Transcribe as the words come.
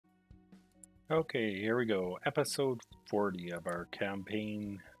Okay, here we go. Episode 40 of our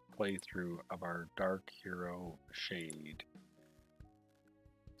campaign playthrough of our Dark Hero Shade.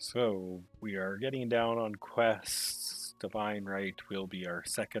 So, we are getting down on quests. Divine Right will be our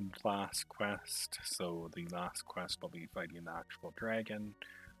second last quest. So, the last quest will be fighting the actual dragon.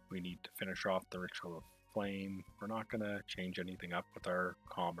 We need to finish off the Ritual of Flame. We're not going to change anything up with our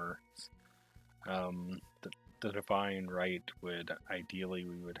commerce. The Divine Right would ideally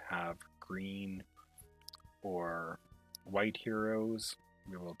we would have green or white heroes.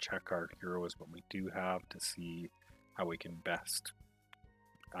 We will check our heroes what we do have to see how we can best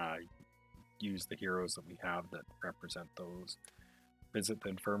use the heroes that we have that represent those. Visit the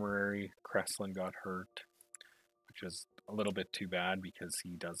infirmary. Kreslin got hurt, which is a little bit too bad because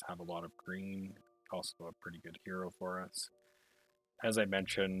he does have a lot of green. Also a pretty good hero for us. As I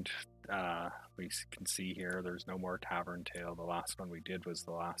mentioned, we can see here there's no more Tavern Tale. The last one we did was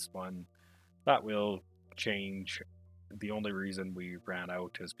the last one. That will change. The only reason we ran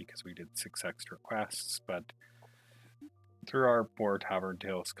out is because we did 6 extra quests, but there are more Tavern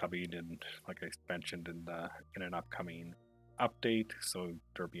Tales coming, and like I mentioned in an upcoming update, so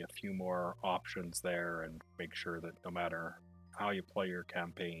there'll be a few more options there, and make sure that no matter how you play your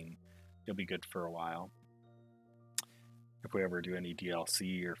campaign, you'll be good for a while. If we ever do any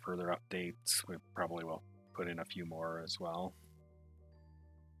DLC or further updates, we probably will put in a few more as well.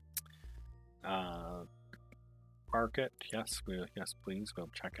 Market, yes, yes, please, we'll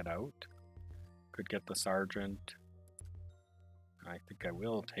check it out. Could get the sergeant. I think I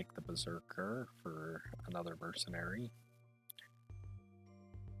will take the berserker for another mercenary.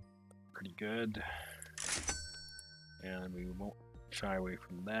 Pretty good. And we won't shy away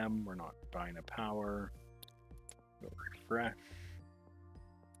from them. We're not buying a power. We'll refresh.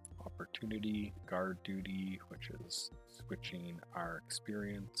 Opportunity, guard duty, which is switching our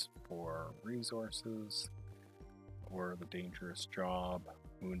experience for resources, or the dangerous job,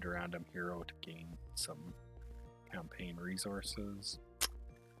 wound a random hero to gain some campaign resources.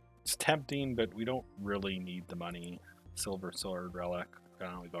 It's tempting, but we don't really need the money. Silver Sword Relic,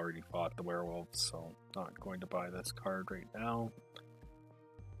 we've already fought the werewolves, so not going to buy this card right now.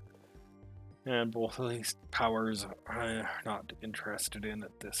 And both of these powers I'm not interested in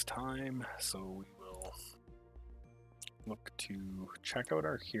at this time, so we will look to check out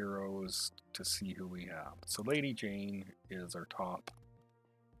our heroes to see who we have. So Lady Jane is our top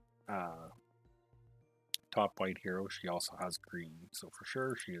white hero. She also has green, so for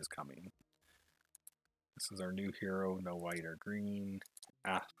sure she is coming. This is our new hero, no white or green.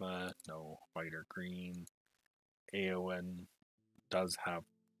 Athma, no white or green. Eowyn does have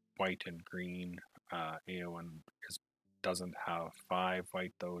white and green. Eowyn doesn't have 5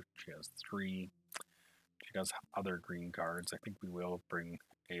 white though, she has 3. She does have other green cards. I think we will bring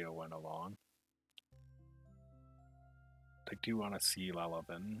Eowyn along. I do want to see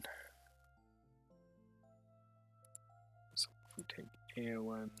Lelevin. So if we take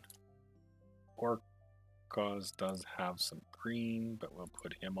Eowyn, Orcos does have some green, but we'll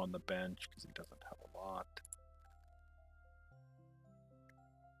put him on the bench because he doesn't have a lot.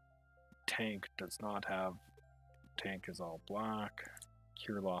 Tank does not have, Tank is all black.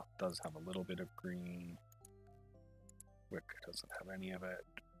 Kirloth does have a little bit of green. Wick doesn't have any of it.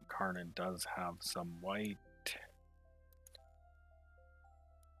 Karnan does have some white.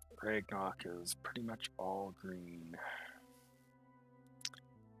 Ragnarok is pretty much all green.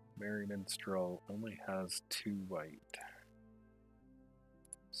 Merry Minstrel only has 2 white.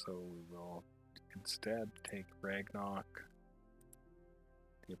 So we will instead take Ragnarok.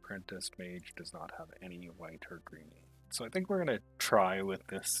 The Apprentice Mage does not have any white or green. So I think we're going to try with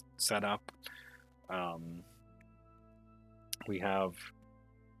this setup. We have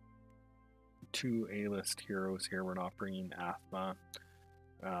 2 A-list heroes here. We're not bringing Athma,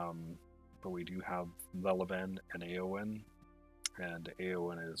 but we do have Lelevin and Eowyn. And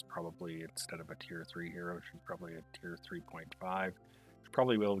Eowyn is probably, instead of a tier 3 hero, she's probably a tier 3.5. She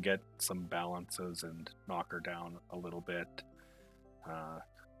probably will get some balances and knock her down a little bit.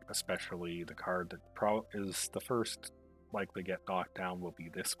 Especially the card that is the first likely get knocked down will be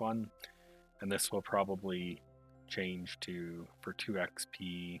this one. And this will probably change to, for 2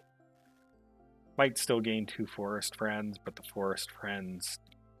 XP, might still gain 2 Forest Friends, but the Forest Friends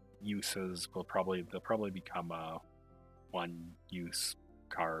uses will they'll probably become a 1-use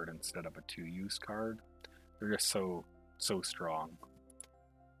card instead of a 2-use card. They're just so strong.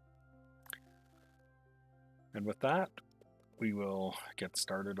 And with that, we will get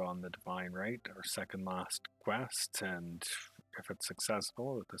started on the Divine Right, our second last quest, and if it's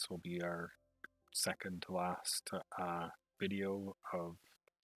successful, this will be our second to last video of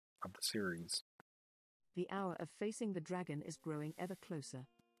of the series. The hour of facing the dragon is growing ever closer.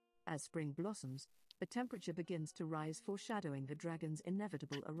 As spring blossoms, the temperature begins to rise, foreshadowing the dragon's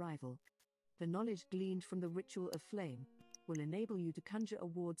inevitable arrival. The knowledge gleaned from the ritual of flame will enable you to conjure a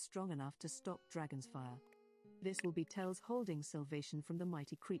ward strong enough to stop dragon's fire. This will be Tel's holding salvation from the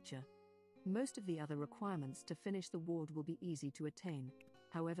mighty creature. Most of the other requirements to finish the ward will be easy to attain.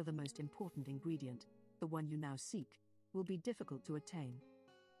 However, the most important ingredient, the one you now seek, will be difficult to attain.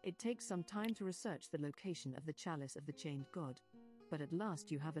 It takes some time to research the location of the chalice of the chained god, but at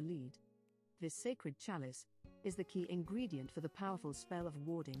last you have a lead. This sacred chalice is the key ingredient for the powerful spell of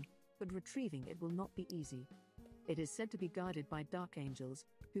warding, but retrieving it will not be easy. It is said to be guarded by dark angels,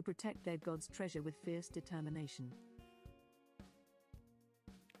 who protect their god's treasure with fierce determination.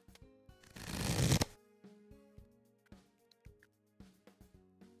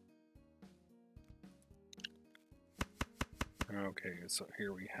 Okay, so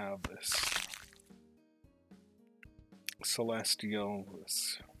here we have this Celestial,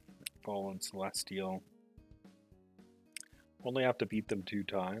 this Fallen Celestial. Only have to beat them 2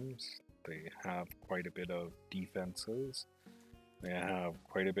 times. They have quite a bit of defenses. They have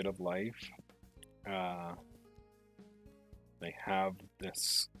quite a bit of life. They have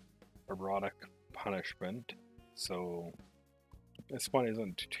this erotic punishment, so this one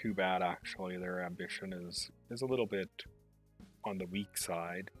isn't too bad actually. Their ambition is a little bit on the weak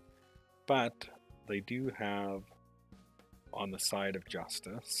side, but they do have on the side of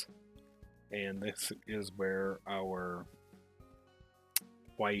justice, and this is where our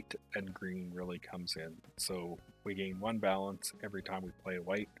white and green really comes in. So we gain 1 balance every time we play a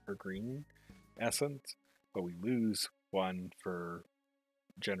white or green essence, but we lose 1 for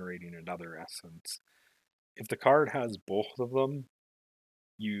generating another essence. If the card has both of them,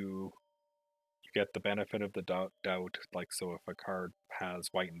 you get the benefit of the doubt. Like, so if a card has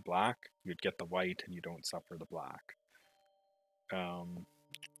white and black, you'd get the white and you don't suffer the black.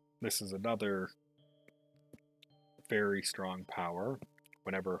 This is another very strong power.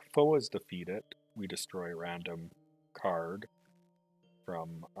 Whenever a foe is defeated, we destroy a random card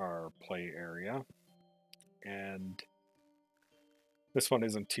from our play area. And this one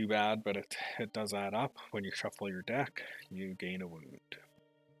isn't too bad, but it does add up. When you shuffle your deck, you gain a wound.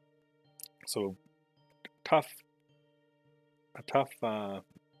 So a tough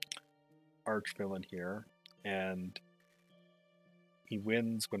arch villain here, and he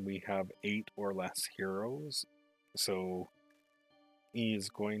wins when we have 8 or less heroes. So he is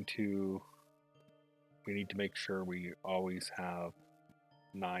going to, we need to make sure we always have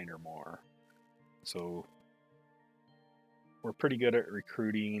 9 or more. So we're pretty good at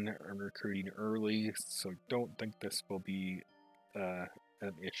recruiting and recruiting early, so don't think this will be an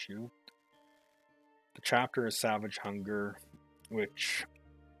issue. The chapter is Savage Hunger, which,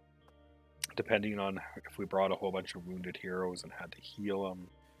 depending on if we brought a whole bunch of wounded heroes and had to heal them,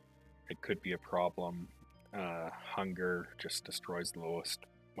 it could be a problem. Hunger just destroys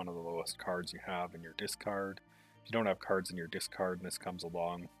one of the lowest cards you have in your discard. If you don't have cards in your discard and this comes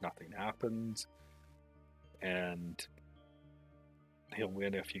along, nothing happens. And he'll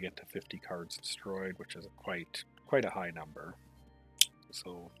win if you get to 50 cards destroyed, which is quite a high number.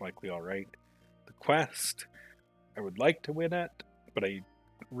 So likely alright. The quest, I would like to win it, but I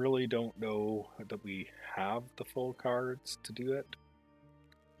really don't know that we have the full cards to do it.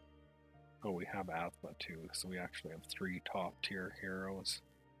 Oh, we have Athma too, so we actually have 3 top tier heroes.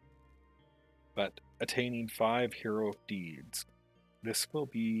 But attaining 5 hero deeds. This will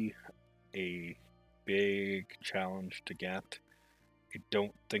be a big challenge to get. I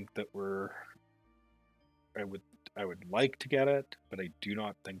don't think that I would like to get it, but I do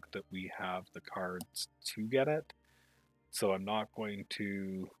not think that we have the cards to get it. So I'm not going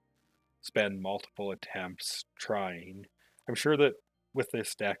to spend multiple attempts trying. I'm sure that with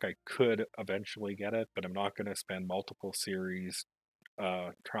this deck I could eventually get it, but I'm not going to spend multiple series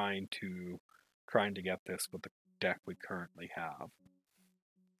trying to get this with the deck we currently have.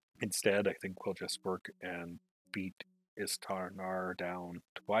 Instead, I think we'll just work and beat Istarnar down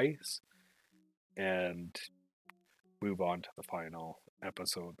twice and move on to the final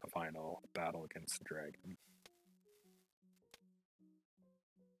episode, the final battle against the dragon.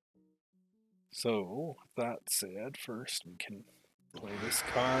 So, that said, first we can play this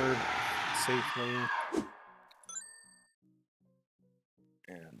card safely.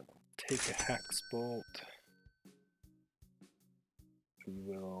 And we'll take a Hex Bolt. We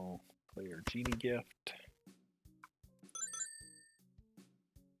will play our Genie Gift.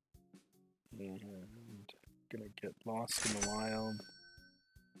 And gonna get lost in the wild.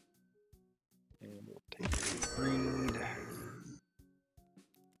 And we'll take a Breed.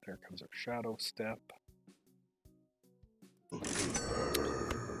 There comes our Shadow Step. You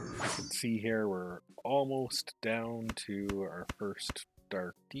can see here we're almost down to our first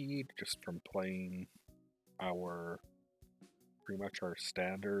Dark Deed just from playing our pretty much our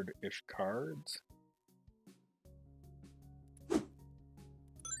standard-ish cards.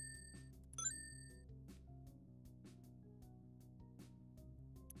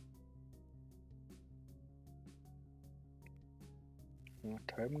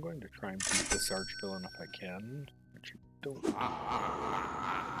 I'm going to try and beat this archvillain if I can, which I don't.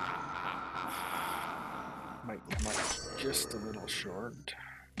 Might come up just a little short.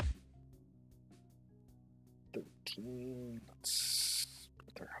 13. Let's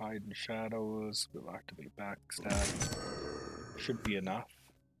with our hide and shadows. We'll activate backstab. Should be enough.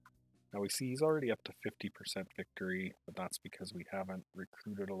 Now we see he's already up to 50% victory, but that's because we haven't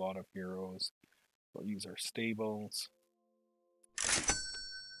recruited a lot of heroes. We'll use our stables.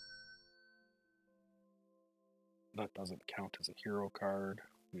 That doesn't count as a hero card.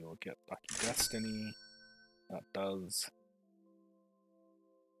 We will get Lucky Destiny. That does.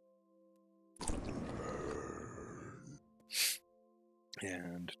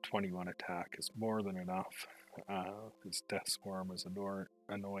 And 21 attack is more than enough. His Death Swarm is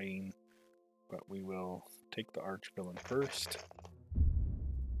annoying, but we will take the archvillain first.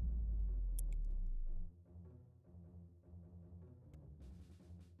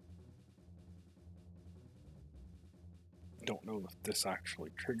 Don't know if this actually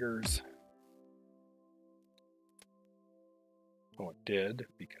triggers. Oh, it did,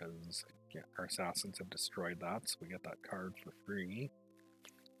 because yeah, our assassins have destroyed that, so we get that card for free.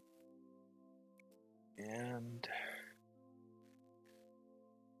 And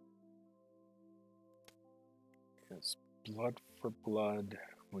yes, blood for blood.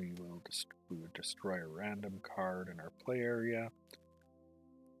 We would destroy a random card in our play area.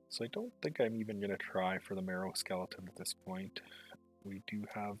 So I don't think I'm even going to try for the Marrow Skeleton at this point. We do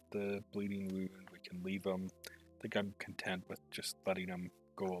have the Bleeding Wound. We can leave him. I think I'm content with just letting him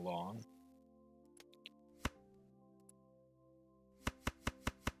go along.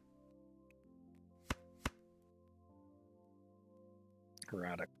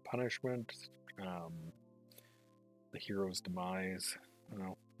 Erratic Punishment. The Hero's Demise.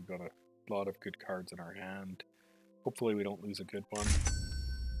 Well, we've got a lot of good cards in our hand. Hopefully we don't lose a good one.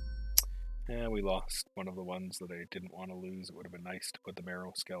 And we lost one of the ones that I didn't want to lose. It would have been nice to put the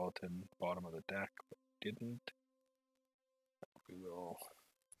Marrow Skeleton bottom of the deck, but didn't. We will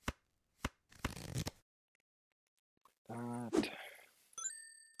that.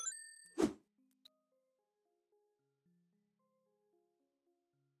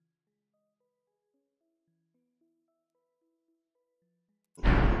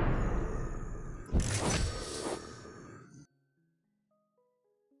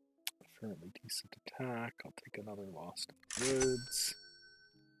 Fairly decent attack. I'll take another Lost Woods.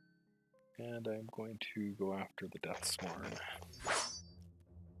 And I'm going to go after the Death Swarm.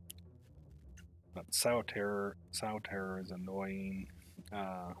 That Sow Terror is annoying.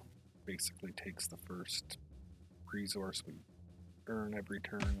 Basically takes the first resource we earn every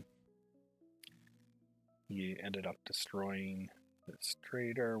turn. He ended up destroying this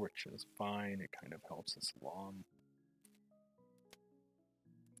trader, which is fine. It kind of helps us along.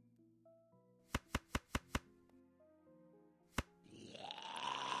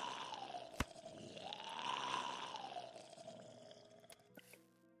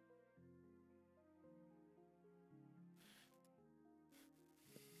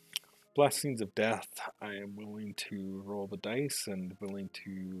 Blessings of Death, I am willing to roll the dice and willing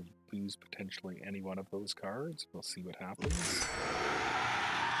to lose potentially any one of those cards. We'll see what happens.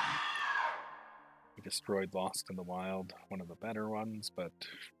 We destroyed Lost in the Wild, one of the better ones, but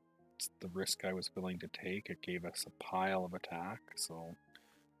it's the risk I was willing to take. It gave us a pile of attack, so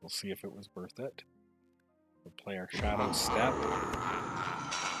we'll see if it was worth it. We'll play our Shadow Step.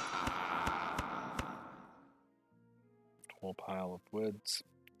 Whole pile of woods.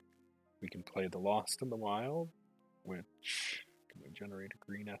 We can play the Lost in the Wild, which can we generate a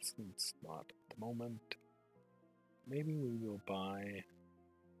green essence? Not at the moment. Maybe we will buy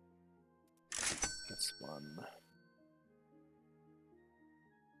this one.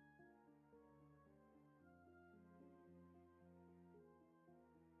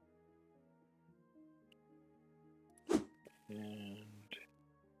 And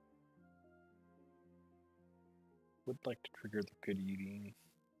would like to trigger the Good Eating.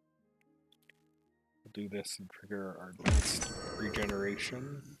 We'll do this and trigger our advanced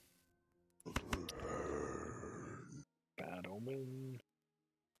regeneration. Bad Omen.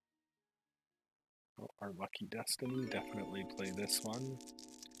 Oh, our Lucky Destiny. Definitely play this one.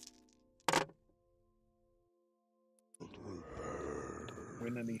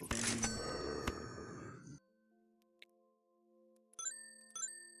 win anything.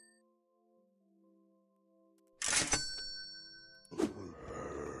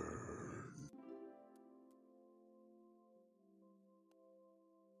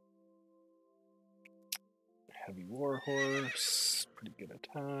 Heavy Warhorse, pretty good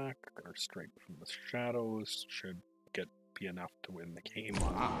attack. Our Strike from the Shadows should be enough to win the game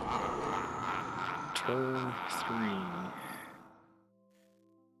on turn 3.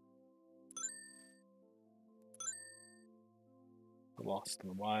 The Lost in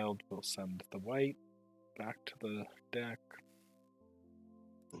the Wild will send the white back to the deck.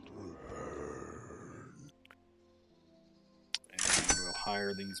 And we'll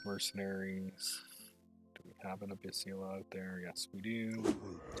hire these mercenaries. Do we have an Abyssial out there? Yes, we do.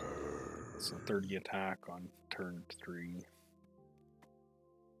 So 30 attack on turn 3.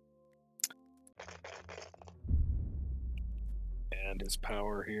 And his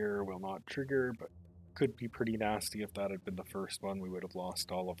power here will not trigger, but could be pretty nasty. If that had been the first one, we would have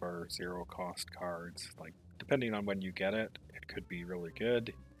lost all of our 0-cost cards. Like, depending on when you get it, it could be really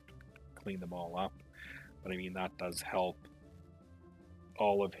good. Clean them all up. But I mean, that does help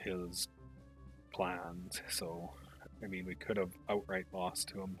all of his plans. So, I mean, we could have outright lost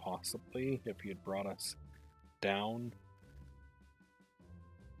to him possibly if he had brought us down.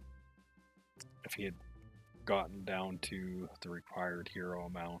 If he had gotten down to the required hero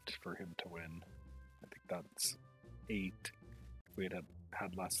amount for him to win. I think that's 8 if we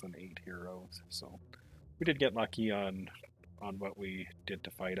had less than 8 heroes. So we did get lucky on what we did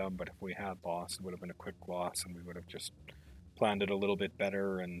to fight him, but if we had lost, it would have been a quick loss, and we would have just planned it a little bit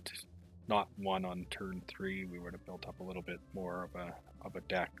better and not won on turn 3. We would have built up a little bit more of a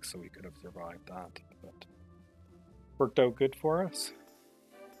deck, so we could have survived that. But worked out good for us.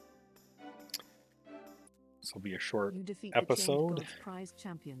 This will be a short You defeat episode. the Chained God's prized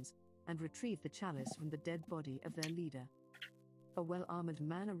champions and retrieve the chalice from the dead body of their leader. A well-armored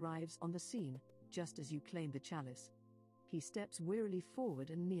man arrives on the scene, just as you claim the chalice. He steps wearily forward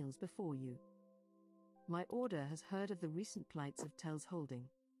and kneels before you. My order has heard of the recent plights of Tel's Holding.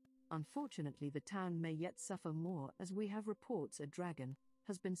 Unfortunately, the town may yet suffer more, as we have reports a dragon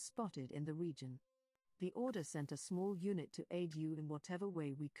has been spotted in the region. The order sent a small unit to aid you in whatever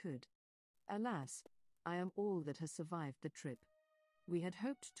way we could. Alas, I am all that has survived the trip. We had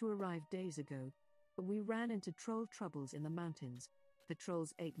hoped to arrive days ago, but we ran into troll troubles in the mountains. The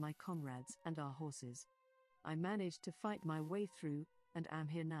trolls ate my comrades and our horses. I managed to fight my way through, and am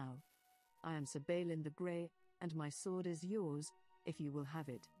here now. I am Sir Balin the Grey, and my sword is yours, if you will have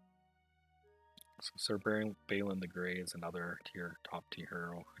it. So Sir Balin the Grey is another top tier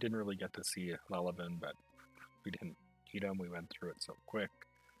hero. We didn't really get to see Lelevin, but we didn't eat him. We went through it so quick.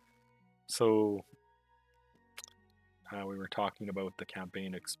 So we were talking about the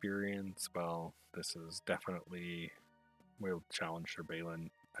campaign experience. Well, this is definitely, we'll challenge Sir Balin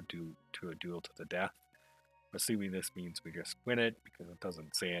to a duel to the death. Assuming this means we just win it, because it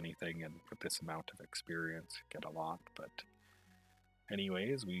doesn't say anything, and with this amount of experience, you get a lot. But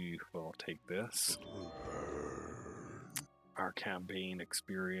anyways, we will take this. Our campaign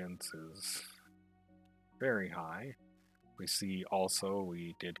experience is very high. We see also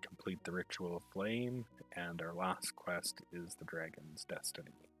we did complete the Ritual of Flame, and our last quest is the Dragon's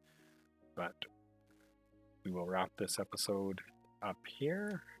Destiny. But we will wrap this episode up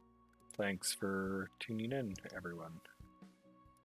here. Thanks for tuning in, everyone.